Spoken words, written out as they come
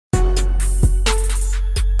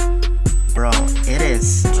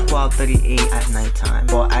is 12:38 at nighttime.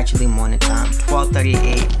 Well, actually morning time.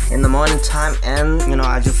 12:38 in the morning time, and you know,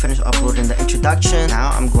 I just finished uploading the introduction.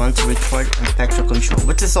 Now I'm going to record Infector Control,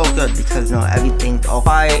 which is so good because you know everything's all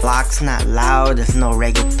quiet. Block's not loud. There's no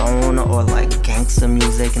reggaeton or like gangster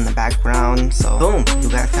music in the background. So boom, you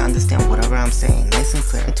guys can understand whatever I'm saying nice and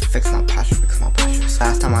clear. To fix my posture,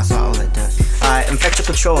 last time I saw it, I was like this. Infector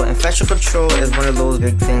Control. Infector Control is one of those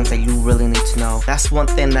big things that you really need to know. That's one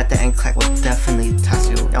thing that the Nclex will definitely test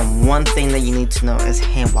you. And one thing that you need to know is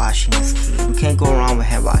hand washing is key. You can't go wrong with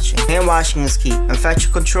hand washing. Hand washing is key.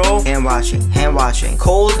 Infector Control, hand washing. Hand washing.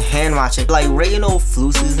 Cold, hand washing. Like regular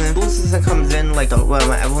flu season. Flu season comes in like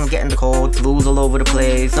when everyone's getting the cold, flu's all over the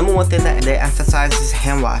place. Number one thing that they emphasize is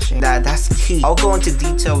hand washing. That's key. I'll go into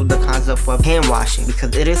detail with the concept of hand washing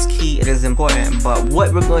because it is key, it is important. But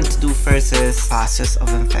what we're going to do first is process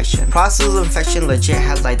of infection. Process of infection legit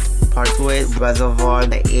has like part to it: reservoir,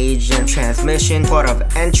 the agent, transmission, port of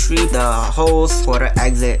entry, the host, port of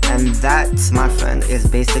exit. And that, my friend, is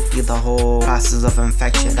basically the whole process of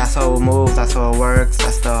infection. That's how it moves, that's how it works,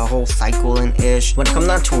 that's the whole cycle and ish. When it comes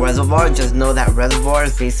down to reservoir, just know that reservoir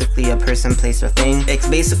is basically a person, place, or thing. It's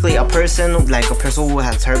basically a person, like a person who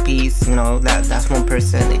has herpes, you know, that's one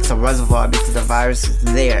person. It's a reservoir because the virus is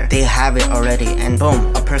there. They have it already. And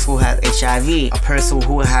boom, a person who has HIV, a person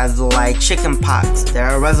who has like chicken pox,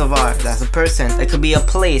 they're a reservoir. That's a person. It could be a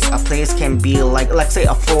place. A place can be like, let's say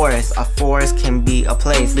a forest. A forest can be a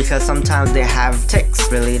place because sometimes they have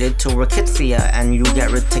ticks related to rickettsia, and you get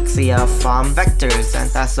rickettsia from vectors, and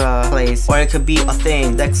that's a place. Or it could be a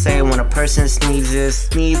thing. Let's say when a person sneezes,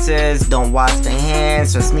 don't wash their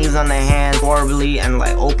hands or sneeze on their hands horribly and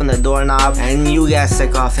like open the doorknob and you get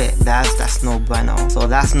sick off it. That's no bueno. So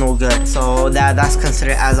that's no good. So that's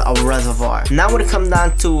considered as a reservoir. Now when it comes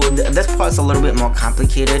down to this part's a little bit more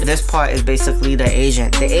complicated. This part is basically the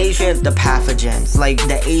agent. The agent, the pathogens, like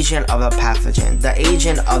the agent of a pathogen, the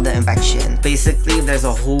agent of the infection. Basically, there's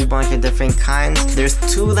a whole bunch of different kinds. There's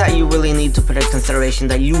two that you really need to put in consideration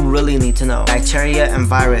that you really need to know: bacteria and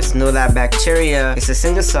virus. Know that bacteria is a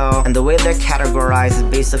single cell, and the way they're categorized is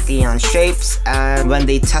basically on shapes, and when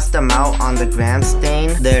they test them out on the gram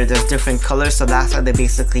stain, there's different colors, so that's how they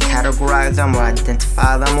basically categorize them or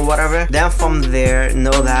identify them or whatever. Then from there,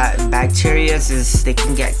 know that bacteria they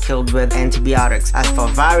can get killed with antibiotics. As for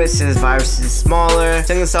viruses is smaller.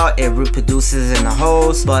 Single cell, it reproduces in the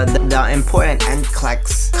host, but the important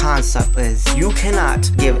Nclex concept is you cannot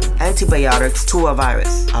give antibiotics to a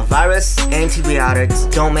virus. A virus, antibiotics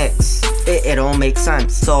don't mix. It don't make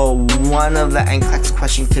sense. So one of the Nclex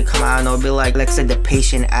question could come out and it'll be like, let's say the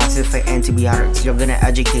patient asks for antibiotics. You're gonna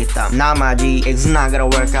educate them. Nah, my G, it's not gonna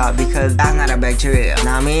work out because that's not a bacteria. Know what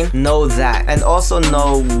I mean? Know that. And also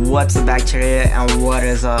know what's a bacteria and what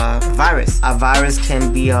is a virus. A virus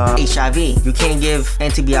can be HIV. You can't give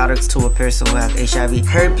antibiotics to a person who has HIV.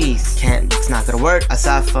 Herpes, it's not gonna work.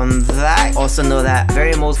 Aside from that, also know that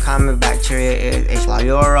very most common bacteria is H.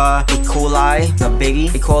 pylori, E. coli is a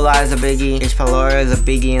biggie. E. coli is a biggie. H. pylori is a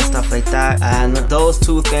biggie and stuff like that. And those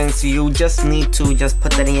two things, you just need to just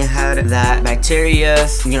put that in your head that bacteria,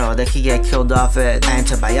 you know, they can get killed off with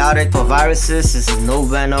antibiotic. For viruses, this is no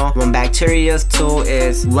bueno. When bacteria too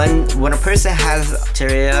is when a person has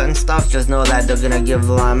bacteria and stuff, just know that they're gonna give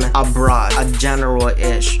them a broad, a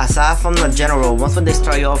general-ish. Aside from the general, once when they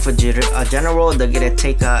start you off with a general, they're gonna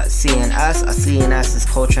take a CNS. A CNS is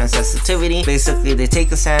culture and sensitivity. Basically, they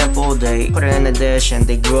take a sample, they put it in a dish, and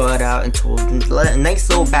they grow it out into a nice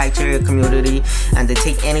little bacteria community, and they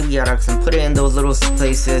take antibiotics and put it in those little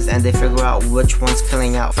places, and they figure out which one's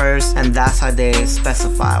killing out first, and that's how they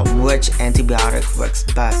specify which antibiotic works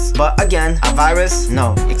best. But again, a virus,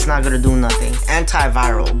 no, it's not gonna do nothing.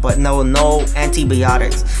 Antiviral, but no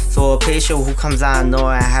antibiotics. So a patient who comes out and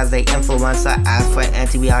has like influenza, asks for an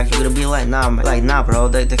antibiotic, you're gonna be like, nah bro,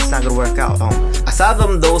 that's not gonna work out. Aside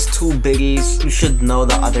from those two biggies, you should know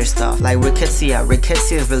the other stuff. Like rickettsia.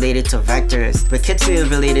 Rickettsia is related to vectors. Rickettsia is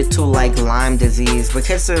related to like Lyme disease.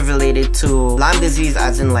 Rickettsia is related to Lyme disease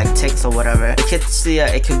as in like ticks or whatever.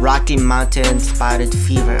 Rickettsia, it could Rocky Mountain spotted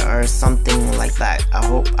fever or something like that. I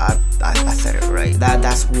hope I said it right.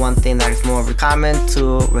 That's one thing that is more common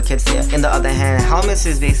to rickettsia. In the other hand, helminths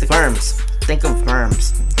is basically worms. Think of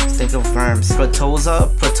worms.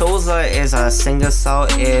 Protozoa is a single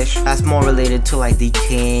cell-ish. That's more related to like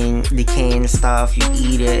decaying stuff. You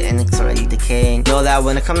eat it and it's already decaying. Know that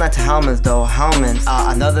when it comes down to helminths though,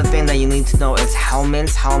 another thing that you need to know is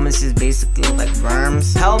helminths. Helminths is basically like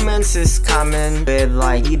worms. Helminths is common with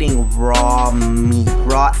like eating raw meat,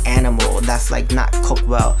 raw animal that's like not cooked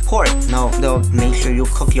well. Pork No, they'll make sure you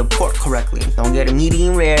cook your pork correctly. Don't get a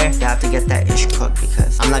medium rare. You have to get that ish cooked,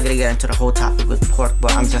 because I'm not gonna get into the whole topic with pork,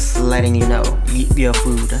 but I'm just letting you know. Eat your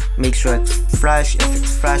food. Make sure it's fresh. If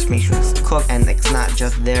it's fresh, make sure it's cooked and it's not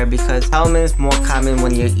just there, because helminth is more common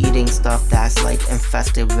when you're eating stuff that's like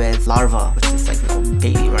infested with larvae, which is like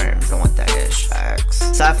baby worms. Don't want that ish.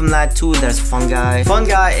 Aside from that too, there's fungi.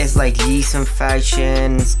 Fungi is like yeast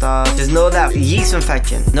infection and stuff. Just know that yeast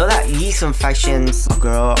infections. A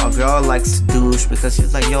girl likes to douche because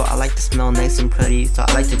she's like, yo, I like to smell nice and pretty, so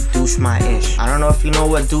I like to douche my ish. I don't know if you know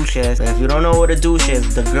what douche is, but if you don't know what a douche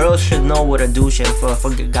is, the girls should know what a douche is. For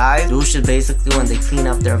guys, douche is basically when they clean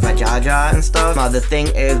up their vajayjay and stuff. Now the thing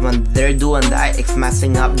is, when they're doing that, it's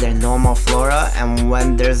messing up their normal flora, and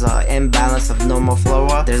when there's an imbalance of normal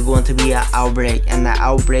flora, there's going to be an outbreak, and that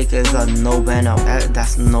outbreak is a no bueno.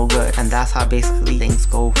 That's no good, and that's how basically things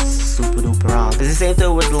go super duper wrong. It's the same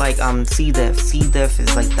thing with like C. diff. C. diff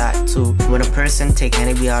is like that too. When a person take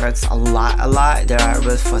antibiotics a lot, they're at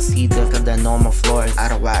risk for C. diff because their normal flora is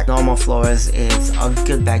out of whack. Normal flora is a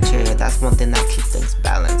good bacteria. That's one thing that keeps things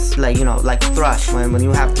balanced. Like, you know, like thrush. When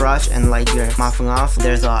you have thrush and like you're mouthing off,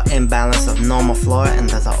 there's an imbalance of normal flora and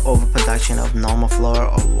there's an overproduction of normal flora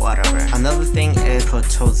or whatever. Another thing is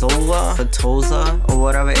protozoa or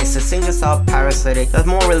whatever. It's a single cell parasitic that's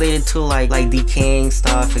more related to like decaying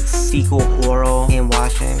stuff. It's fecal oral hand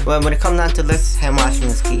washing. But when it comes down to this, hand washing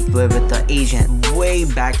is key. With the agent, way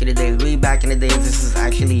back in the days, this is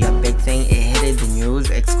actually a big thing. It hit the news.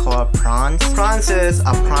 It's called prawns. Prawns is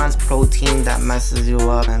a prawns protein that messes you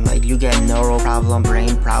up and like you get neural problem,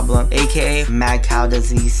 brain problem, aka mad cow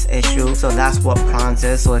disease issue. So that's what prawns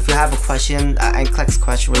is. So if you have a question, an Nclex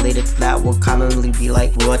question related to that will commonly be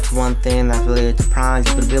like, what's one thing that's related to prawns?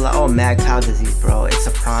 You could be like, oh, mad cow disease, bro. It's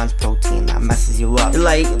a prawns protein that messes you up.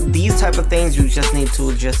 Like these type of things, you just need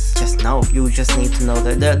to just know. You just need to know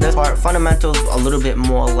that the part fundamentals a little bit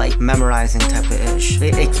more like memorizing type of ish.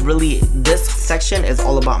 It's really, this section is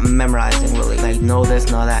all about memorizing, really. Like know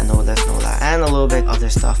this, know that, and a little bit other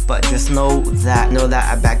stuff. But just know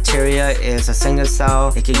that a bacteria is a single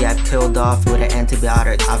cell. It can get killed off with an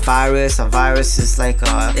antibiotic. A virus is like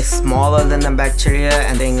it's smaller than the bacteria,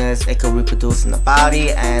 and thing is it can reproduce in the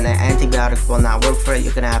body, and an antibiotic will not work for it.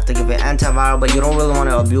 You're gonna have to give it antiviral, but you don't really want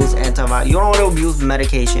to abuse antiviral. You don't want to abuse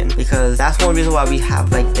medication, because that's one reason why we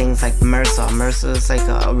have like things like MRSA. MRSA is like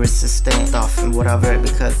a resistant stuff and whatever,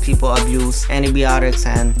 because people abuse antibiotics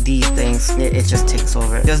and these things, it just takes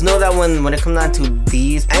over. Just know that when it comes down to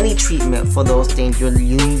these, any treatment for those things, you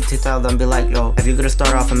need to tell them, be like, yo, if you're gonna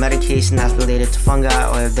start off a medication that's related to fungi,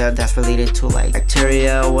 or if that's related to like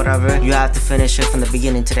bacteria or whatever, you have to finish it from the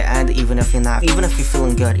beginning to the end. Even if you're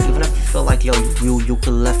feeling good, even if you feel like, yo, you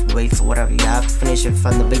could lift weights or whatever, you have to finish it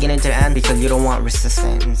from the beginning to the end, because you don't want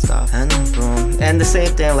resistant and stuff. And boom. And the same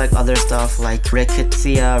thing like other stuff like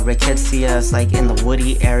rickettsia is like in the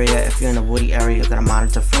woody area. If you're in the woody area, you're gonna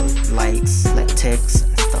monitor for like ticks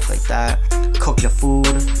and stuff like that. Cook your food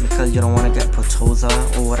because you don't want to get protozoa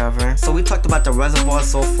or whatever. So we talked about the reservoir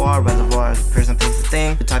so far. Reservoir is a person, place, a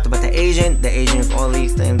thing. We talked about the agent. The agent is all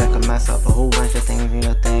these things that could mess up a whole bunch of things in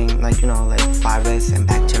your thing, like, you know, like virus and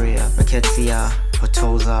bacteria, rickettsia,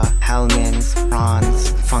 protozoa, helminths,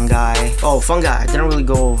 prawns, fungi. Oh, fungi. I didn't really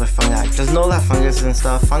go over fungi. Just know that fungus and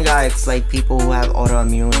stuff. Fungi, it's like people who have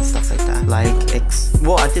autoimmune and stuff like that. Like,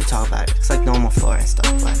 well, I did talk about it. It's like normal flora and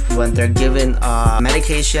stuff. Like when they're given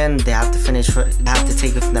medication, they have to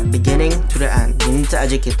take it from the beginning to the end. You need to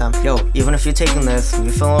educate them. Yo, even if you're taking this,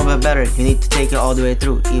 you feel a little bit better, you need to take it all the way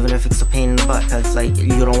through, even if it's a pain in the butt, because like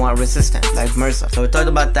you don't want resistant, like MRSA. So we talked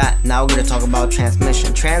about that. Now we're gonna talk about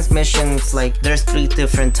transmission. Transmissions, like there's 3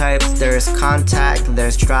 different types. There's contact,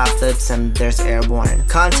 there's droplets, and there's airborne.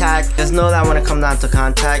 Contact, just know that when it comes down to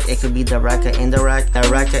contact, it could be direct or indirect.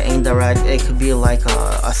 Direct or indirect, it could be like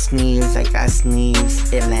a sneeze, like I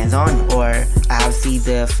sneeze, it lands on you. Or I have C.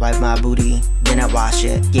 diff, wipe my booty, didn't wash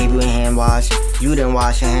it, gave you a hand wash, you didn't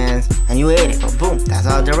wash your hands, and you ate it. So boom, that's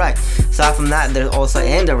all direct. Aside from that, there's also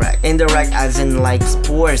indirect. Indirect as in like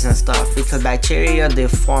spores and stuff, because bacteria, they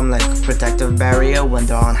form like a protective barrier when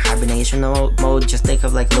they're on hibernation mode. Just think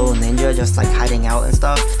of like little ninja, just like hiding out and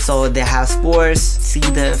stuff. So they have spores. C.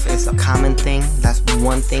 diff is a common thing. That's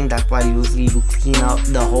one thing. That's why usually you clean up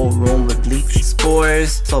the whole room with bleach.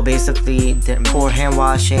 Spores. So basically, pour hand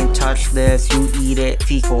washing, touch this, you eat it,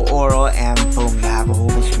 fecal oral, and boom, you have a whole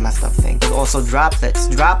bunch of messed up things. There's also droplets.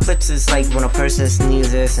 Droplets is like when a person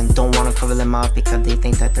sneezes and don't want to want to cover their mouth because they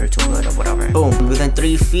think that they're too good or whatever. Boom, within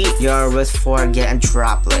 3 feet, you're at risk for getting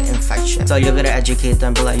droplet infection. So you're gonna educate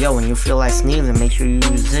them, be like, yo, when you feel like sneezing, make sure you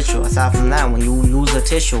use tissue. Aside from that, when you use a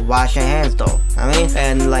tissue, wash your hands though. I mean,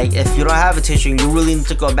 and like if you don't have a tissue, you really need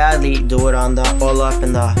to go badly, do it on the all up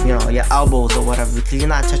in the, you know, your elbows or whatever, because you're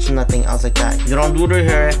not touching nothing else like that. You don't do it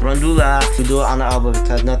here, you don't do that, you do it on the elbow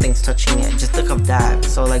because nothing's touching it. Just think of that.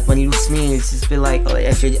 So like when you sneeze, just be like,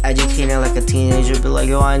 if you're educating like a teenager, be like,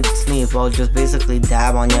 yo, I sneeze. Well, just basically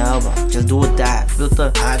dab on your elbow. Just do a dab. Build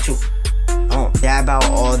the dab out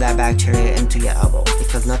all that bacteria into your elbow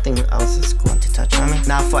because nothing else is going to touch on me.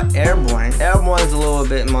 Now for airborne is a little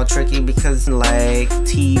bit more tricky because like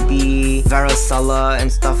TB, varicella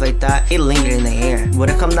and stuff like that, they linger in the air. When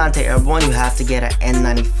it comes down to airborne, you have to get an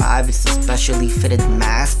N95. It's a specially fitted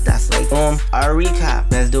mask that's like, boom. Our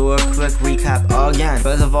recap, let's do a quick recap again.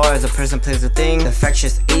 First of all, as a person plays a thing,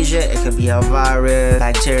 infectious agent, it could be a virus,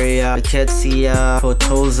 bacteria, rickettsia,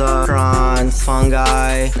 protozoa, prawns,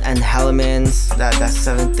 fungi, and helminths. That's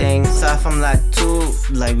 7 things. Aside from that too,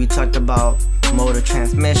 like we talked about motor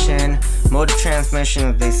transmission. Motor transmission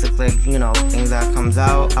is basically, you know, things that comes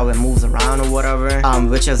out, how it moves around or whatever.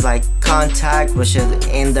 Which is like contact, which is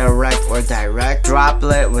indirect or direct.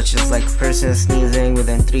 Droplet, which is like a person sneezing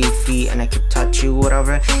within 3 feet and it could touch you,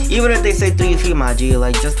 whatever. Even if they say 3 feet, my G,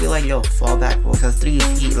 like just be like, yo, fall back, because 3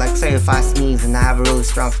 feet, like say if I sneeze and I have a really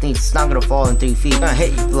strong sneeze, it's not gonna fall in 3 feet. It's gonna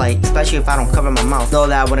hit you, like especially if I don't cover my mouth. Know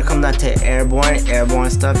that when it comes down to airborne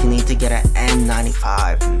stuff, you need to get an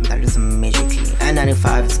N95. That is a major key.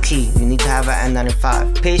 N95 is key. You need to have an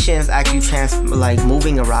N95. Patients actually like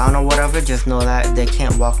moving around or whatever, just know that they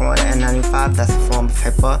can't walk around with an N95. That's a form of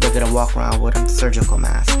HIPAA. They're gonna walk around with a surgical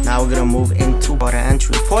mask. Now we're gonna move into port of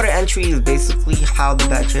entry. Port of entry is basically how the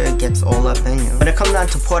bacteria gets all up in you. When it comes down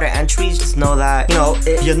to port of entry, just know that, you know,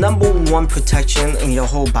 your #1 protection in your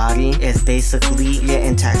whole body is basically your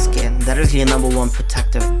intact skin. That is your #1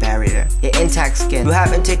 protective barrier. Your intact skin. You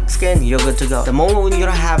have intact skin, you're good to go. The moment when you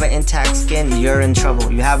don't have an intact skin, you're in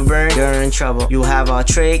trouble. You have a burn, you're in trouble. You have a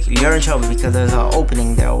trach, you're in trouble because there's an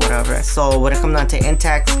opening there or whatever. So when it comes down to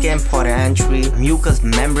intact skin, port of entry, mucous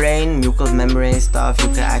membrane stuff, you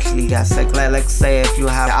can actually get sick. Like let's say if you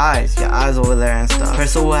have your eyes over there and stuff.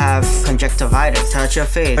 Person who have conjunctivitis, touch your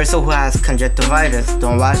face. Person who has conjunctivitis,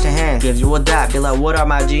 don't wash your hands. Gives you a dab, be like, what up,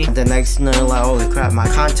 my G? And the next thing you're like, holy crap, my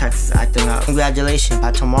contact is acting up. Congratulations,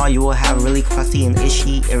 by tomorrow you will have really crusty and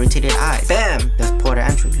itchy, irritated eyes. Bam! That's port of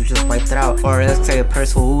entry. You just wiped it out. Or let's say a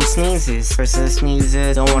person who sneezes. Person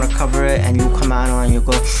sneezes, don't want to cover it, and you come out and you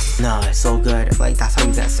go, nah, it's so good. Like that's how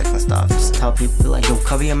you get sick and stuff. Just tell people like, yo,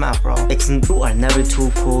 cover your mouth, bro. You are never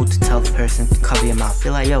too cool to tell the person to cover your mouth. Be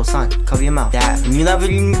like, yo, son, cover your mouth. Dab. When you never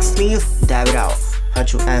sneeze, dab it out. And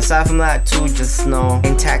aside from that too, just know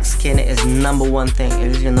intact skin is #1 thing. It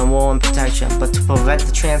is your #1 protection. But to prevent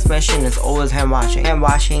the transmission, it's always hand washing. Hand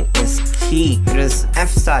washing is key. It is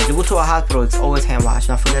emphasized. You go to a hospital, it's always hand wash.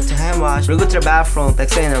 Don't forget to hand wash. When you go to the bathroom, like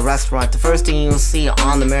say in a restaurant, the first thing you'll see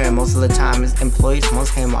on the mirror most of the time is employees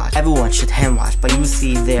must hand wash. Everyone should hand wash, but you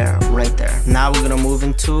see there, right there. Now we're gonna move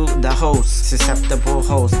into the host. Susceptible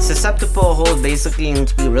host. Susceptible host basically you need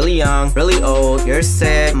to be really young, really old, you're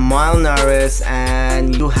sick, malnourished,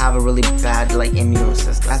 and you have a really bad like immune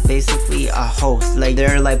system. That's basically a host. Like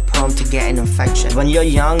they're like prone to getting infection. When you're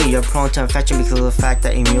young, you're prone to infection because of the fact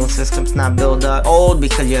that immune system's not built up. Old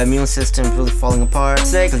because your immune system is really falling apart.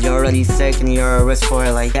 Sick because you're already sick and you're at risk for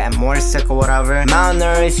like getting more sick or whatever.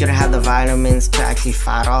 Malnourished, you don't have the vitamins to actually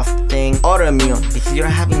fight off the thing. Autoimmune because you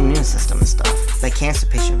don't have an immune system and stuff. Like cancer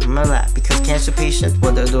patient, remember that, because cancer patients,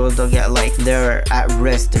 what they'll get like, they're at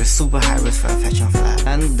risk, they're super high risk for infection for that.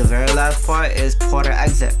 And the very last part is port of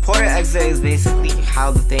exit. Port of exit is basically how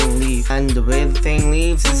the thing leaves, and the way the thing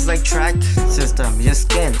leaves is like track system. Your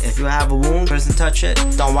skin, if you have a wound, person touch it,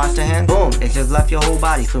 don't wash the hand, boom, it just left your whole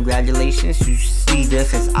body. Congratulations, you see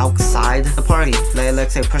this is outside the party. Like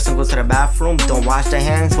let's say a person goes to the bathroom, don't wash their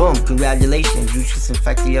hands, boom, congratulations, you just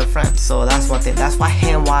infected your friend. So that's one thing. That's why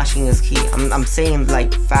hand washing is key. I'm saying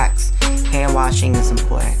like facts. Hand washing is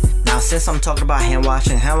important. Now since I'm talking about hand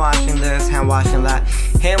washing this, hand washing that,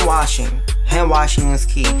 hand washing is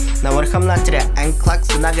key. Now when it comes down to the Nclex,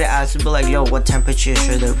 they're not gonna ask you, be like, yo, what temperature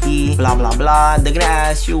should there be, blah blah blah. They're gonna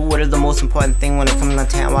ask you what is the most important thing when it comes down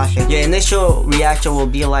to hand washing. Your initial reaction will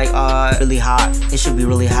be like, really hot, it should be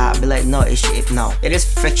really hot. Be like, no, it is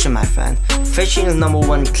friction, my friend. Friction is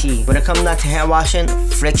 #1 key. When it comes down to hand washing,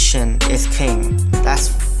 friction is king. That's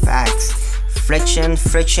facts. Friction,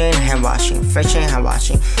 hand washing, friction, hand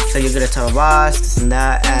washing. So you're gonna tell wash, this and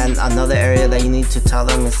that. And another area that you need to tell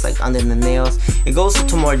them is like under the nails. It goes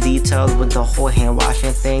into more details with the whole hand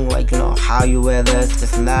washing thing, like, you know, how you wear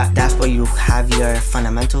this and that. That's where you have your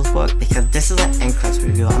fundamentals book, because this is an Nclex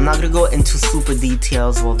review. I'm not gonna go into super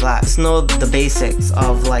details with that. Just know the basics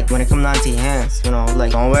of like when it comes down to your hands, you know,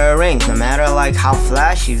 like don't wear a ring, no matter like how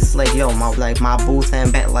flashy. It's like, yo, my booth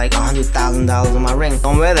and bet like $100,000 on my ring.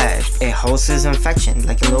 Don't wear that. It hosts infection,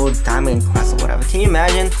 like a little diamond crest or whatever. Can you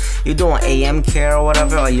imagine you're doing AM care or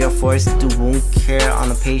whatever, or you're forced to do wound care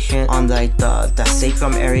on a patient on like the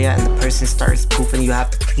sacrum area, and the person starts pooping, you have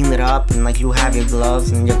to clean it up, and like you have your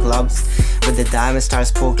gloves, and your gloves with the diamond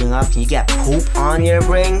starts poking up, and you get poop on your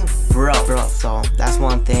ring, bro. So that's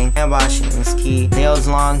one thing. Hand washing is key. Nails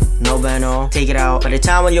long, no bueno, take it out. By the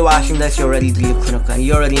time when you're washing this, you're ready to do your clinical, and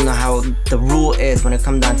you already know how the rule is when it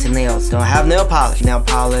comes down to nails. Don't have nail polish. Nail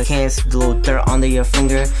polish can't the little dirt under your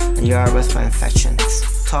finger, and you're at risk for infection.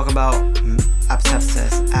 Let's talk about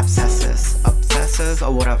abscesses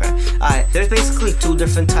or whatever. Alright, there's basically two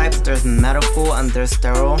different types. There's medical and there's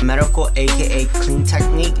sterile. Medical, aka clean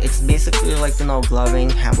technique, it's basically like, you know, gloving,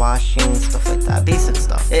 hand washing, stuff like that, basic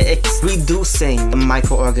stuff. It's reducing the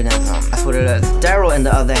microorganism. That's what it is. Sterile, on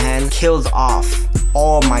the other hand, kills off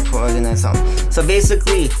all microorganisms. So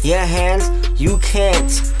basically, your hands, you cannot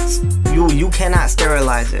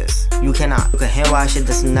sterilize this. You cannot. You can hand wash it,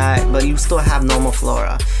 this and that, but you still have normal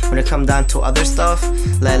flora. When it comes down to other stuff,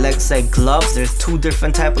 like let's say gloves, there's two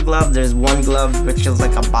different type of gloves. There's one glove which is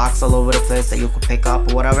like a box all over the place that you could pick up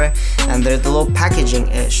or whatever, and there's the little packaging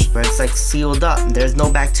ish where it's like sealed up. There's no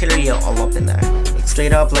bacteria all up in there. It's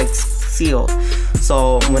straight up like sealed.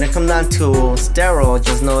 So when it comes down to sterile,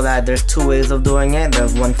 just know that there's two ways of doing it.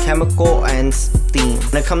 There's one, chemical and steam.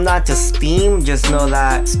 When it comes down to steam, just know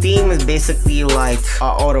that steam is basically like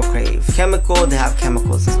autoclave. Chemical, they have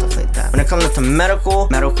chemicals and stuff like that. When it comes down to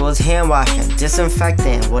medical is hand washing,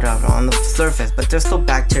 disinfecting, whatever on the surface, but there's still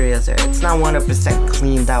bacteria there. It's not 100%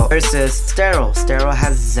 cleaned out. Versus sterile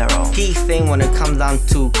has zero. Key thing when it comes down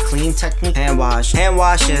to clean technique, hand wash. Hand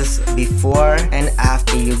wash is before and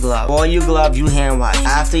after you glove. Before you glove, you hand wash.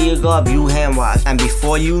 After you glove, you hand wash. And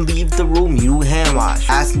before you leave the room, you hand wash.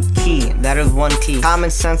 That's key. That is one key. Common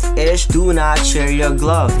sense-ish. Do not share your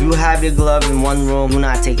glove. If you have your glove in one room, do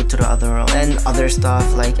not take it to the other room. And other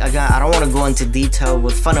stuff, like again, I don't want to go into detail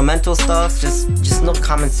with fundamental stuff. Just no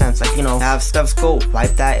common sense. Like, you know, have stethoscope,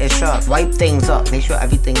 wipe that ish up, wipe things up, make sure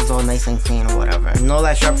everything is all nice and clean or whatever. You know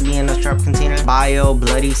that Sharpie in a sharp container,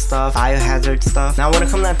 bloody stuff, biohazard stuff. Now when it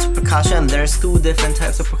comes down to precaution, there's two different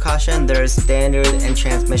types of precaution. There's standard and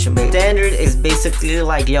transmission based. Standard is basically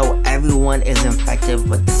like, yo, everyone is infected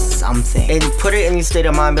with something, and put it in your state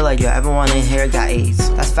of mind, be like, yo, everyone in here got AIDS.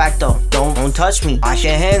 That's fact though. Don't touch me. Wash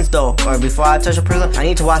your hands though, or before I touch a person, I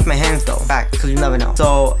need to wash my hands though. Fact, because you never know.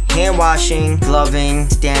 So hand washing, gloving,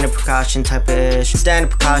 standard precaution type of ish.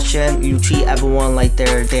 Standard precaution, you treat everyone like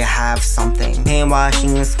they have something. Hand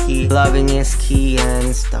washing is key, gloving is key,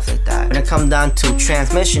 and stuff like that. When it comes down to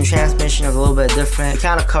transmission is a little bit different. We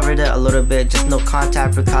kind of covered it a little bit. Just no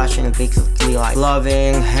contact precaution is basically like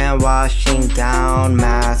gloving, hand washing, gown,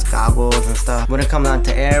 mask, goggles, and stuff. When it comes down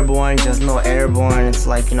to airborne, just know airborne, it's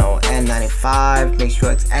like, you know, N95. Make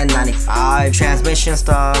sure it's N95. Transmission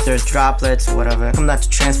stuff, there's droplets or whatever. When it comes down to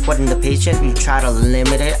transporting the patient, you try to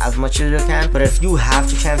limit it as much as you can. But if you have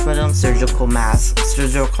to transmit them, surgical mask.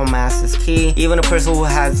 Surgical mask is key. Even a person who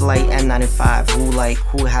has like N95,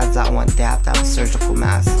 who has that one, they have to have a surgical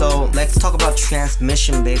mask. So let's talk about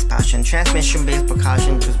transmission-based precaution. Transmission-based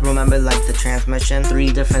precaution, just remember like the transmission,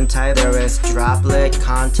 three different types. There is droplet,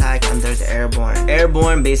 contact, and there's airborne.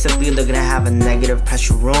 Airborne, basically they're gonna have a negative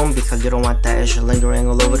pressure room because you don't want that issue lingering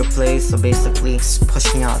all over the place. So basically it's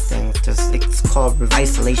pushing out things. It's called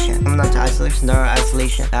isolation. I'm not to isolation, they're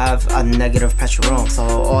isolation. They have a negative pressure room, so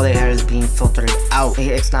all the air is being filtered out.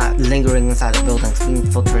 It's not lingering inside the building, it's being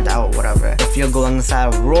filtered out, whatever. If you're going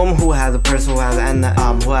inside a room who has a person who has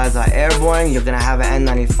an airborne, you're gonna have an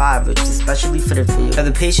N95, which is specially fitted for you. If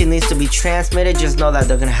the patient needs to be transmitted, just know that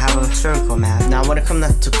they're gonna have a surgical mask. Now when it comes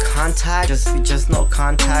to contact, just know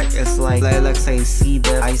contact is like let's say C.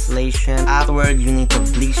 diff, isolation. Afterward, you need to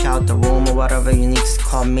bleach out the room or whatever. You need to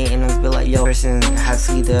call maintenance, be like, yo, person has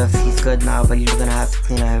C. diff, he's good now, but you're gonna have to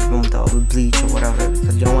clean out his room though with bleach or whatever,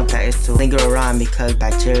 because you don't want that issue to linger around, because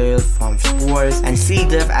bacteria form spores, and C.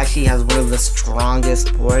 diff actually has one of the strongest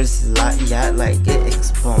spores yet. Like it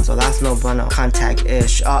explodes, so that's no bueno. Contact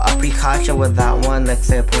ish. a precaution with that one. Let's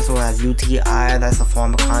say a person who has UTI, that's a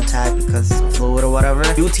form of contact because it's fluid or whatever.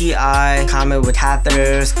 UTI, common with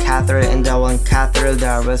catheters, catheter in that one catheter,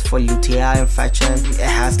 there are risks for UTI infection. It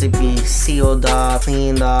has to be sealed up,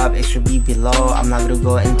 cleaned up. It should be below. I'm not gonna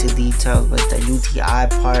go into details with the UTI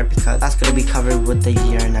part because that's gonna be covered with the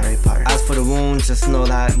urinary part. As for the wounds, just know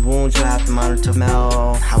that wounds you have to monitor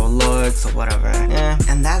smell, how it looks or whatever. Yeah,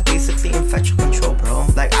 and that's basically infection control, bro.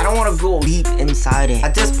 Like, I don't want to go deep inside it.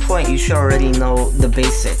 At this point, you should already know the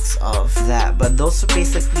basics of that, but those are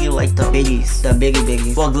basically like the biggies, the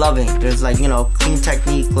biggies. Well, gloving, there's like, you know, clean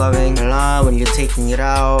technique gloving. When you're taking it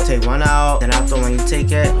out, take one out, then after when you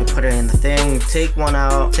take it, you put it in the thing, you take one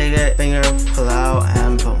out, take it, finger, pull out,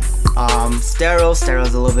 and boom. Sterile is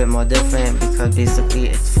a little bit more different because basically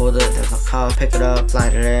it's folded, there's a cup, pick it up,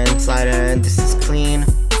 slide it in, this is clean.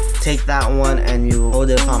 Take that one and you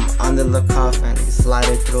hold it from under the cuff and you slide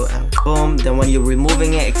it through and boom. Then when you're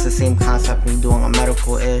removing it, it's the same concept when you're doing a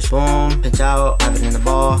medical-ish. Boom, pinch out, have it in the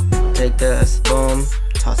ball, take this, boom,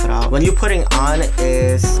 toss it out. When you're putting on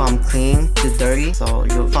is from clean to dirty, so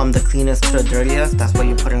you're from the cleanest to the dirtiest, that's what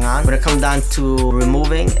you're putting on. When it comes down to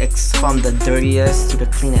removing, it's from the dirtiest to the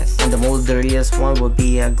cleanest, and the most dirtiest one would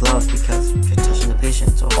be a glove because you're touching the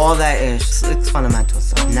patient. So all that is, it's fundamental.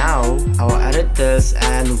 So now I will edit this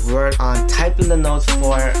and work on typing the notes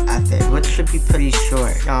for ethic, which should be pretty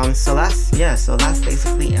short. So that's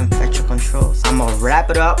basically infection controls. I'm gonna wrap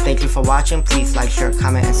it up. Thank you for watching. Please like, share,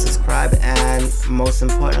 comment, and subscribe, and most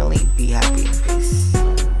importantly, be happy. Peace.